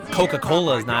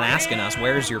Coca-Cola is not asking us,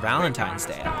 where's your Valentine's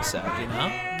Day episode, you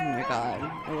know? Oh my god,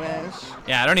 I wish.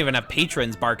 Yeah, I don't even have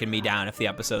patrons barking me down if the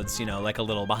episode's, like a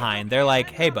little behind. They're like,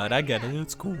 hey, bud, I get it.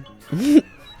 It's cool.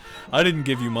 I didn't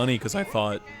give you money because I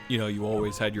thought, you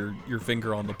always had your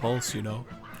finger on the pulse,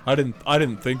 I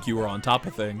didn't think you were on top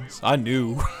of things. I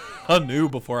knew. I knew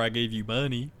before I gave you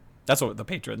money. That's what the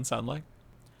patrons sound like.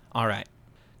 All right.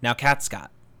 Now, Cat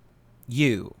Scott,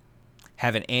 you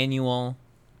have an annual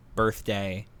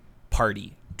birthday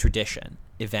party, tradition,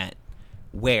 event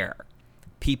where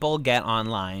people get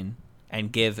online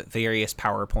and give various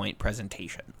PowerPoint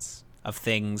presentations of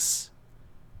things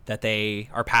that they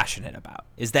are passionate about.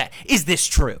 Is this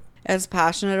true? As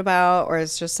passionate about, or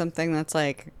it's just something that's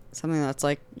like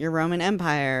your Roman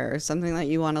Empire, or something that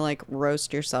you want to like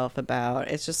roast yourself about.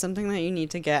 It's just something that you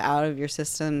need to get out of your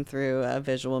system through a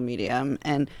visual medium.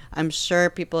 And I'm sure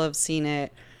people have seen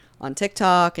it on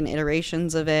TikTok and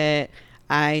iterations of it.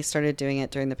 I started doing it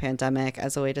during the pandemic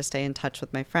as a way to stay in touch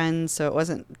with my friends. So it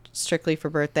wasn't strictly for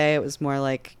birthday. It was more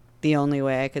like the only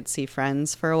way I could see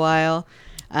friends for a while.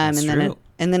 That's true.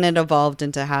 And then it evolved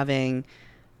into having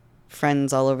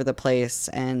friends all over the place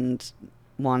and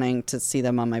wanting to see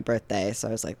them on my birthday. So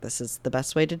I was like, this is the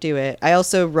best way to do it. I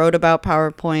also wrote about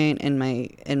PowerPoint in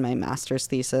my master's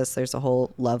thesis. There's a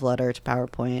whole love letter to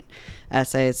PowerPoint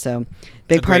essays. So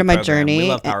big part of my journey. We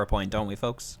love PowerPoint, don't we,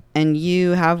 folks? And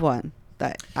you have one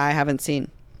that I haven't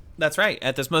seen. That's right.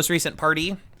 At this most recent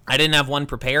party, I didn't have one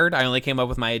prepared. I only came up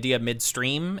with my idea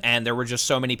midstream, and there were just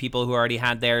so many people who already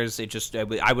had theirs.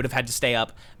 I would have had to stay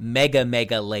up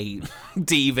mega late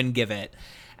to even give it.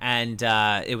 And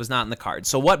it was not in the cards.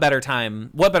 So what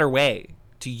better way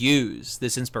to use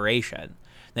this inspiration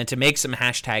than to make some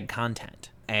hashtag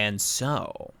content? And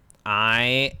so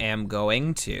I am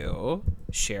going to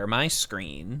share my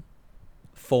screen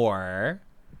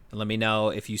let me know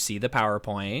if you see the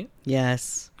PowerPoint.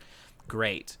 Yes.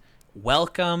 Great.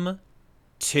 Welcome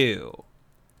to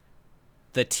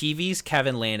the TV's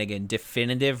Kevin Lanigan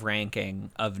definitive ranking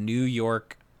of New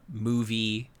York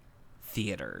movie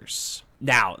theaters.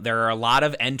 Now, there are a lot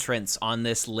of entrants on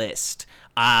this list.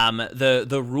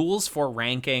 The rules for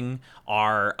ranking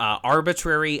are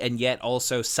arbitrary and yet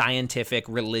also scientific,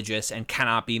 religious, and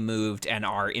cannot be moved and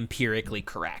are empirically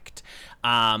correct.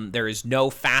 There is no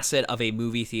facet of a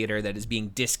movie theater that is being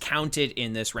discounted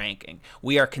in this ranking.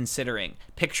 We are considering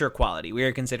picture quality. We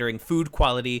are considering food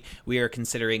quality. We are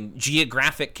considering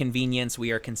geographic convenience. We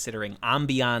are considering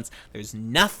ambiance. There's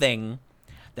nothing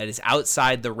that is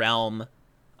outside the realm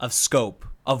of scope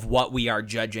of what we are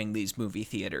judging these movie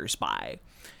theaters by.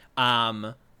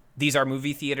 These are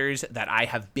movie theaters that I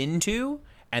have been to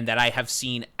and that I have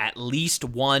seen at least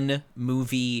one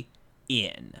movie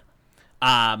in.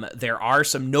 There are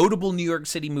some notable New York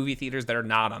City movie theaters that are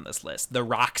not on this list. The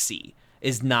Roxy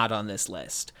is not on this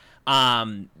list,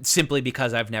 simply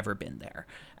because I've never been there.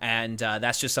 And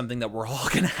that's just something that we're all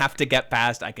going to have to get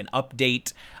past. I can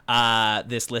update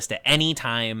this list at any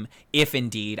time if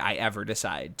indeed I ever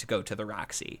decide to go to the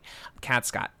Roxy. Cat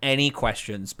Scott, any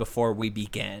questions before we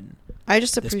begin? I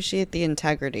just appreciate the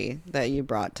integrity that you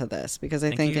brought to this, because I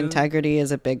think you. integrity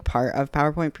is a big part of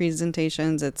PowerPoint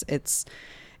presentations. It's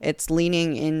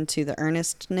leaning into the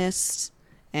earnestness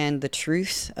and the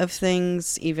truth of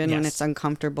things, even when it's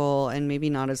uncomfortable and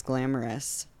maybe not as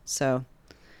glamorous. So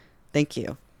thank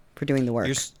you for doing the work.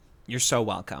 You're so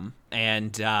welcome.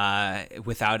 And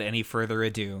without any further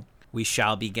ado, we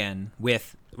shall begin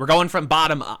with, we're going from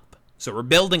bottom up. So we're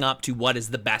building up to what is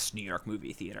the best New York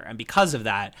movie theater. And because of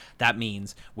that, that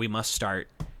means we must start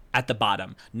at the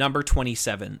bottom. Number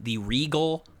 27, the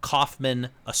Regal Kaufman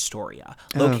Astoria,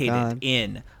 located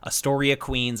in Astoria,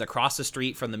 Queens, across the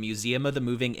street from the Museum of the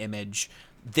Moving Image.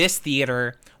 This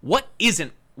theater, what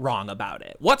isn't wrong about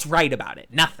it? What's right about it?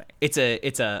 Nothing. It's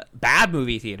a bad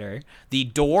movie theater. The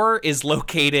door is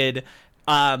located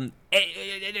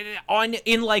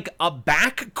in like a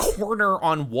back corner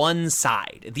on one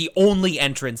side, the only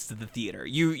entrance to the theater.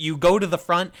 You go to the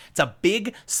front, it's a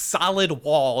big solid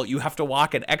wall. You have to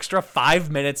walk an extra 5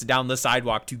 minutes down the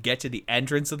sidewalk to get to the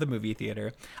entrance of the movie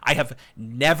theater. I have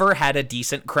never had a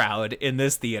decent crowd in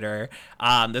this theater.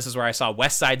 This is where I saw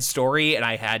West Side Story, and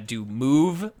I had to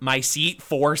move my seat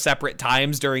 4 separate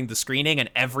times during the screening, and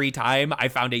every time I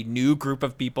found a new group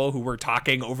of people who were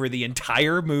talking over the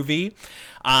entire movie.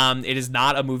 It is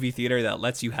not a movie theater that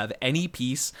lets you have any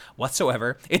peace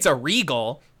whatsoever. It's a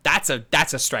Regal. That's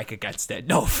a strike against it.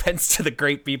 No offense to the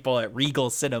great people at Regal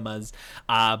Cinemas,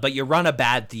 but you run a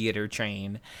bad theater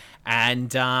chain, and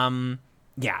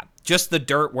just the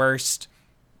dirt worst.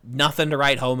 nothing to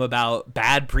write home about,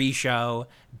 bad pre-show,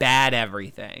 bad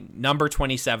everything. Number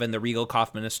 27, the Regal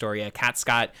Kaufman Astoria. Cat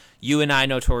Scott, you and I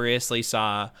notoriously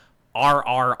saw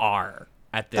RRR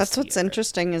at this That's what's theater.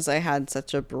 interesting is I had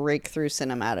such a breakthrough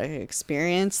cinematic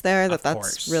experience there Of that's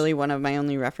course. really one of my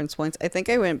only reference points. I think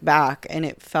I went back and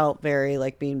it felt very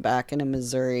like being back in a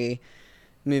Missouri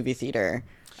movie theater.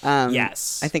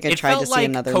 Yes. I think I it tried felt to see like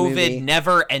another COVID movie.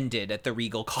 never ended at the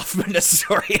Regal Kaufman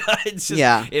Astoria. It's just,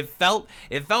 Yeah. it felt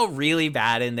really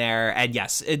bad in there. And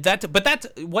yes,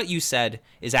 but what you said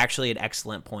is actually an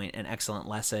excellent point, an excellent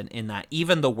lesson in that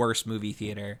even the worst movie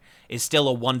theater is still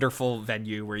a wonderful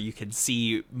venue where you can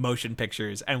see motion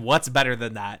pictures. And what's better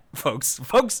than that, folks?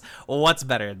 What's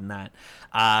better than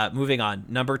that? Moving on.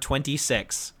 Number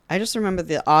 26. I just remember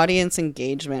the audience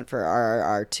engagement for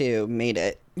RRR2 made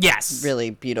it Yes. really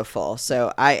beautiful.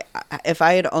 So if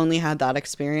I had only had that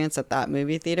experience at that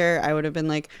movie theater, I would have been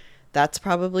like, that's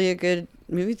probably a good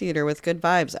movie theater with good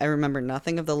vibes. I remember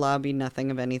nothing of the lobby,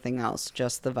 nothing of anything else,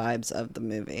 just the vibes of the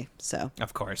movie. So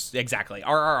Of course, exactly.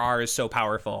 RRR is so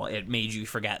powerful, it made you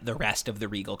forget the rest of the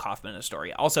Regal Kaufman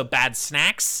Astoria. Also, bad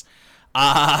snacks.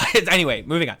 Anyway,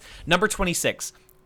 moving on. Number 26,